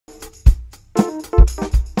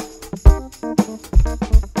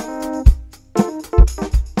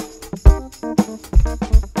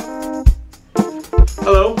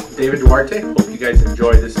Duarte. Hope you guys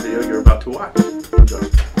enjoy this video you're about to watch. Enjoy.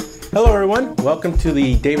 Hello everyone, welcome to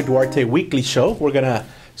the David Duarte Weekly Show. We're going to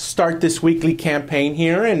start this weekly campaign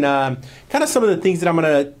here, and kind of some of the things that I'm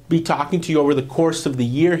going to be talking to you over the course of the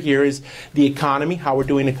year here is the economy, how we're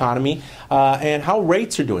doing economy, and how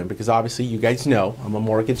rates are doing, because obviously you guys know I'm a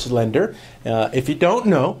mortgage lender. If you don't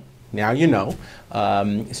know, now you know.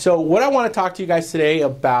 So what I want to talk to you guys today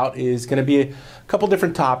about is going to be a couple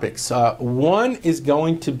different topics. One is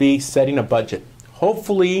going to be setting a budget.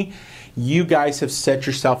 Hopefully you guys have set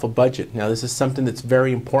yourself a budget. Now this is something that's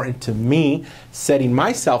very important to me, setting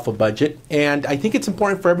myself a budget, and I think it's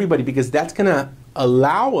important for everybody because that's going to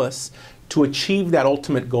allow us to achieve that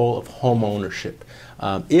ultimate goal of home ownership,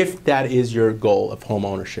 if that is your goal of home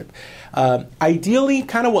ownership. Ideally,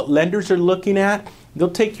 kind of what lenders are looking at, they'll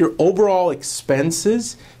take your overall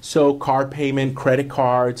expenses, so car payment, credit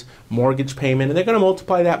cards, mortgage payment, and they're going to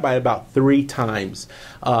multiply that by about 3 times.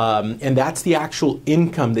 And that's the actual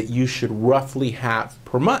income that you should roughly have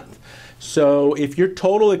per month. So if your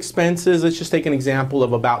total expenses, let's just take an example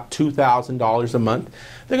of about $2,000 a month,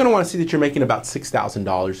 they're going to want to see that you're making about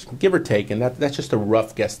 $6,000, give or take, and that's just a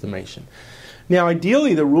rough guesstimation. Now,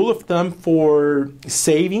 ideally, the rule of thumb for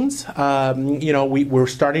savings, we're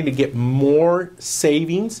starting to get more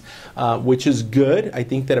savings, which is good. I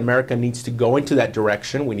think that America needs to go into that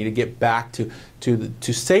direction. We need to get back to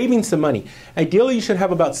saving some money. Ideally, you should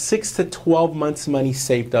have about 6 to 12 months' money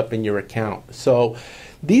saved up in your account. So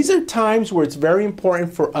these are times where it's very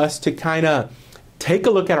important for us to kind of take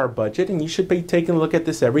a look at our budget, and you should be taking a look at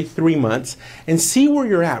this every 3 months and see where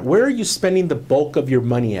you're at. Where are you spending the bulk of your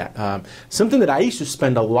money at? Something that I used to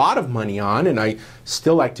spend a lot of money on, and I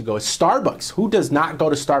still like to go, is Starbucks. Who does not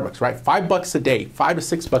go to Starbucks, right? $5 a day, $5 to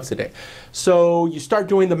 $6 a day. So you start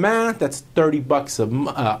doing the math, that's $30 a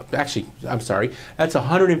month. Actually, I'm sorry, that's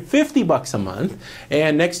 $150 a month.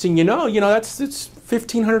 And next thing you know, it's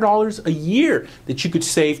 $1,500 a year that you could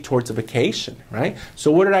save towards a vacation, right?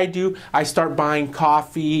 So what did I do? I start buying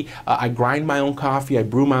coffee. I grind my own coffee. I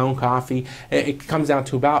brew my own coffee. It comes down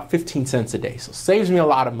to about 15 cents a day. So it saves me a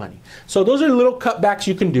lot of money. So those are little cutbacks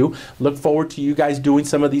you can do. Look forward to you guys doing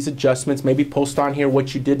some of these adjustments. Maybe post on here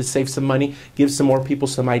what you did to save some money. Give some more people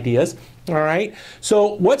some ideas. All right.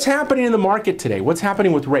 So what's happening in the market today? What's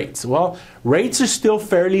happening with rates? Well, rates are still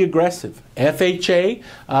fairly aggressive. FHA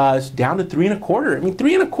is down to 3.25. I mean,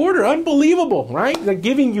 3.25, unbelievable, right? They're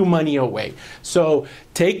giving you money away. So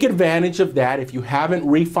take advantage of that. If you haven't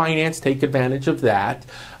refinanced, take advantage of that.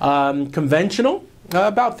 Conventional,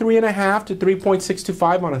 about 3.5 to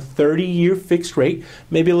 3.625 on a 30-year fixed rate,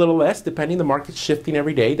 maybe a little less, depending. The market's shifting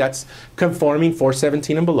every day. That's conforming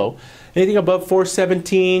 417 and below. Anything above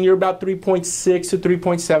 417, you're about 3.6 to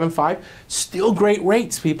 3.75. Still great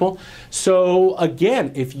rates, people. So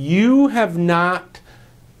again, if you have not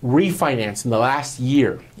refinanced in the last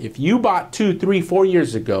year, if you bought 2, 3, 4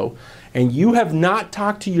 years ago, and you have not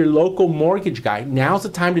talked to your local mortgage guy, now's the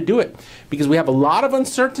time to do it, because we have a lot of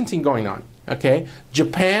uncertainty going on. Okay,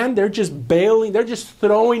 Japan, they're just bailing, they're just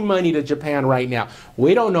throwing money to Japan right now.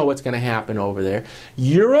 We don't know what's going to happen over there.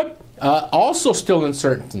 Europe, also still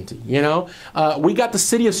uncertainty. We got the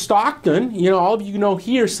city of Stockton. All of you know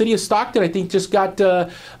here, city of Stockton, I think just got a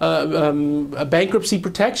bankruptcy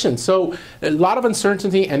protection. So a lot of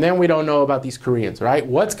uncertainty, and then we don't know about these Koreans, right?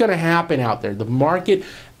 What's going to happen out there? The market,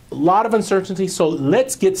 a lot of uncertainty, so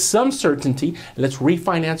let's get some certainty. Let's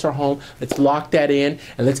refinance our home. Let's lock that in,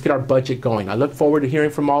 and let's get our budget going. I look forward to hearing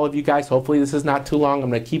from all of you guys. Hopefully this is not too long. I'm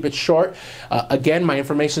going to keep it short. Again, my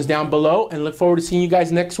information is down below, and look forward to seeing you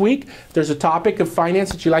guys next week. If there's a topic of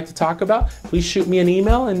finance that you'd like to talk about, please shoot me an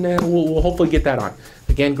email, and we'll hopefully get that on.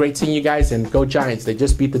 Again, great seeing you guys, and go Giants. They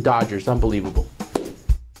just beat the Dodgers. Unbelievable.